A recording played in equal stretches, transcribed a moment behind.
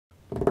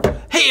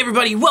Hey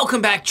everybody,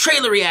 welcome back.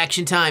 Trailer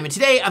reaction time, and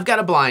today I've got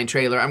a blind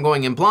trailer. I'm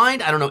going in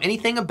blind. I don't know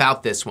anything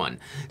about this one.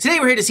 Today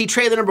we're here to see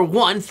trailer number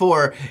 1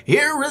 for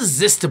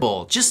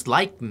Irresistible, just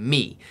like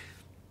me.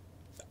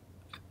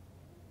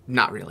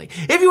 Not really.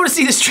 If you want to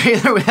see this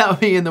trailer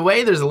without me in the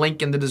way, there's a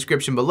link in the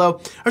description below,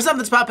 or something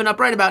that's popping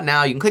up right about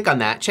now. You can click on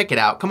that, check it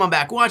out, come on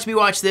back, watch me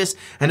watch this,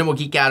 and then we'll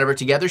geek out over it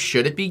together,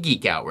 should it be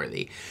geek out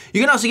worthy.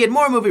 You can also get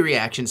more movie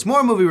reactions,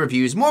 more movie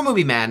reviews, more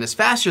movie madness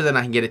faster than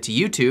I can get it to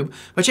YouTube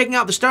by checking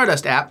out the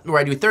Stardust app, where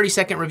I do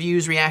 30-second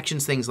reviews,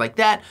 reactions, things like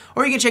that,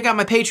 or you can check out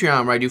my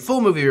Patreon, where I do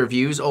full movie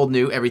reviews, old,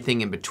 new,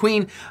 everything in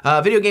between,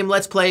 video game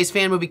let's plays,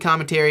 fan movie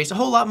commentaries, a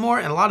whole lot more,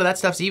 and a lot of that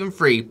stuff's even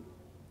free.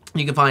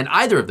 You can find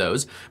either of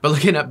those by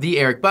looking up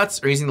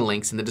TheEricButts or using the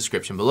links in the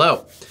description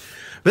below.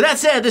 But that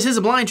said, this is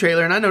a blind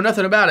trailer and I know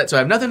nothing about it, so I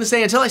have nothing to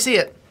say until I see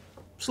it.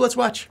 So let's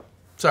watch.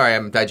 Sorry,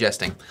 I'm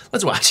digesting.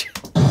 Let's watch.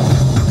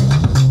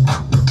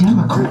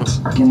 Democrats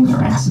are getting their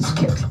asses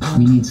kicked.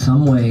 We need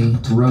some way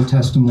to road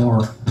test a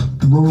more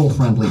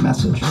rural-friendly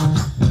message.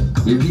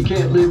 If you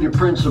can't live your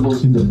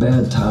principles in the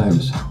bad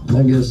times,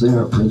 I guess they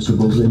aren't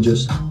principles, they're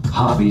just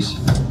hobbies.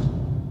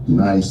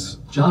 Nice.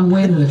 John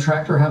Wayne and the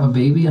tractor have a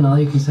baby and all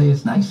you can say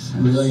is nice.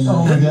 Really nice.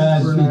 Oh my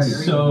God,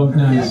 it's so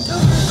nice.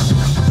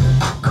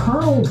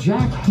 Colonel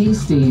Jack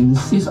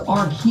Hastings is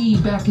our key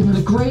back into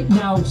the great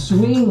now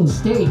swing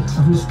state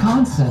of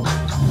Wisconsin.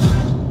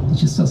 He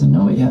just doesn't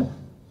know it yet.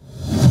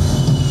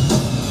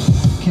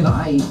 Can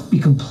I be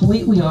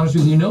completely honest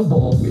with you? No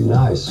bull. Be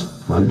nice.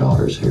 My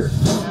daughter's here.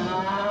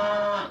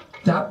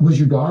 That was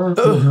your daughter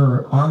with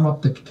her arm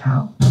up the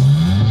cow?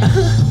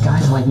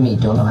 Guys like me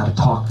don't know how to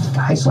talk to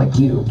guys like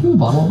you. Give me a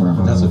bottle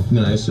over.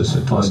 It's just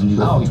a twist.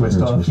 Oh, twist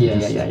off.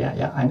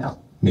 Yeah, I know.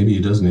 Maybe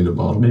he does need a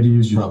bottle. Maybe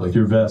use your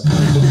vest.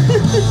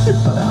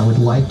 But I would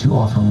like to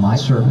offer my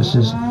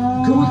services.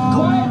 Can we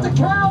quiet the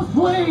cows,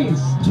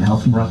 please? To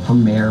help you run for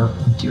mayor of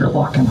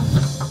Deerlocking.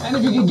 And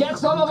if you can get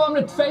some of them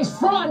to face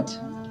front.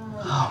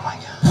 Oh my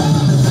God.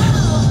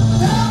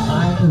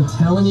 I am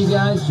telling you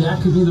guys,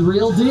 Jack could be the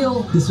real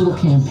deal. This little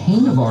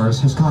campaign of ours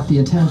has caught the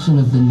attention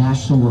of the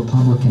National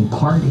Republican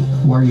Party.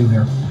 Why are you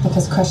here?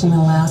 Because crushing the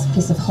last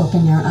piece of hope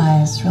in your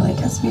eyes really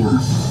gets me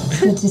off.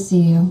 Good to see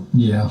you.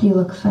 Yeah. You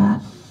look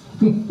fat.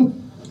 I'm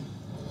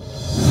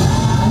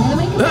gonna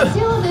make a big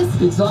deal of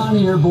this. It's on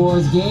here,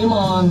 boys. Game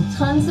on.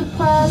 Tons of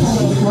press,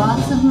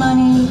 lots of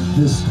money.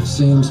 This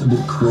seems a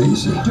bit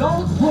crazy.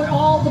 Don't put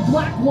all the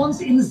black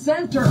ones in the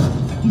center.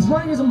 He's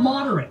running as a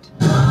moderate.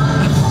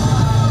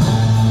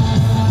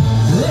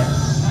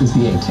 This is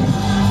the A-team.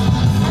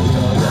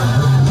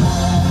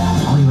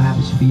 All you have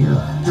is beer.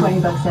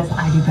 $20 says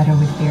I do better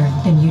with beer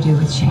than you do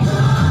with shame.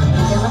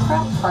 The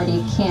Democrat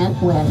Party can't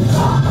win.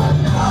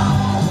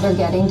 They're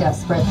getting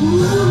desperate.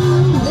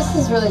 This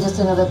is really just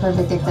another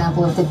perfect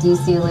example of the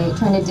DC elite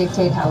trying to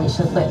dictate how we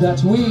should live.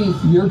 That's we.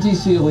 You're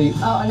DC elite.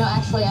 Oh, no,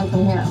 actually, I'm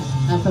from here.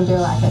 I'm from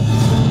Deerlocking.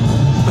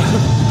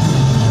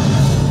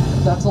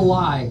 That's a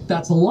lie.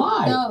 That's a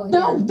lie.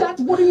 No, that's,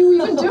 what are you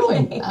even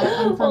doing?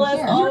 I'm from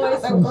here.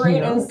 Always a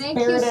great and Thank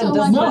you spirited so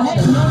much. No, hey,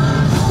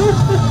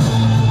 no.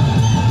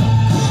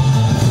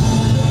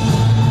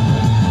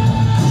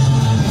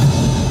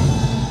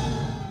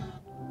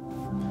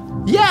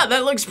 Yeah,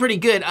 that looks pretty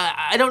good.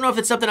 I don't know if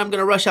it's something I'm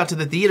gonna rush out to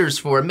the theaters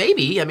for.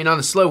 Maybe, I mean, on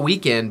a slow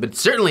weekend, but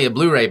certainly a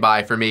Blu-ray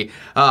buy for me.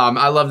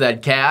 I love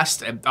that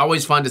cast.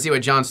 Always fun to see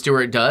what Jon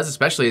Stewart does,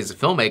 especially as a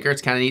filmmaker.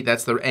 It's kind of neat,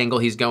 that's the angle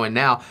he's going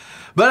now.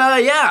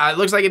 But yeah, it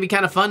looks like it'd be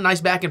kind of fun,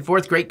 nice back and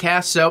forth, great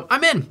cast, so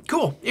I'm in.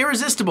 Cool,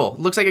 Irresistible,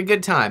 looks like a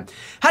good time.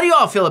 How do you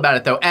all feel about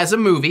it though, as a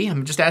movie?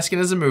 I'm just asking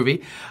as a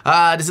movie.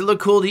 Does it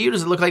look cool to you?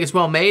 Does it look like it's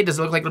well made? Does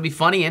it look like it'll be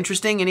funny,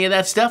 interesting, any of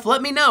that stuff?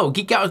 Let me know,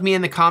 geek out with me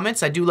in the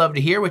comments. I do love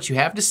to hear what you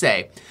have to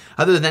say.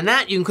 Other than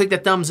that, you can click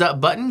that thumbs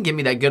up button, give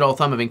me that good old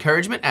thumb of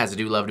encouragement, as I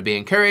do love to be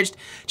encouraged.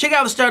 Check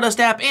out the Stardust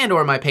app and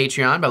or my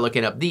Patreon by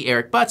looking up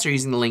TheEricButts or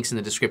using the links in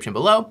the description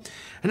below.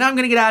 And now I'm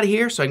gonna get out of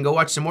here so I can go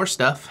watch some more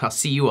stuff. I'll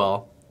see you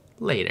all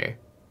later.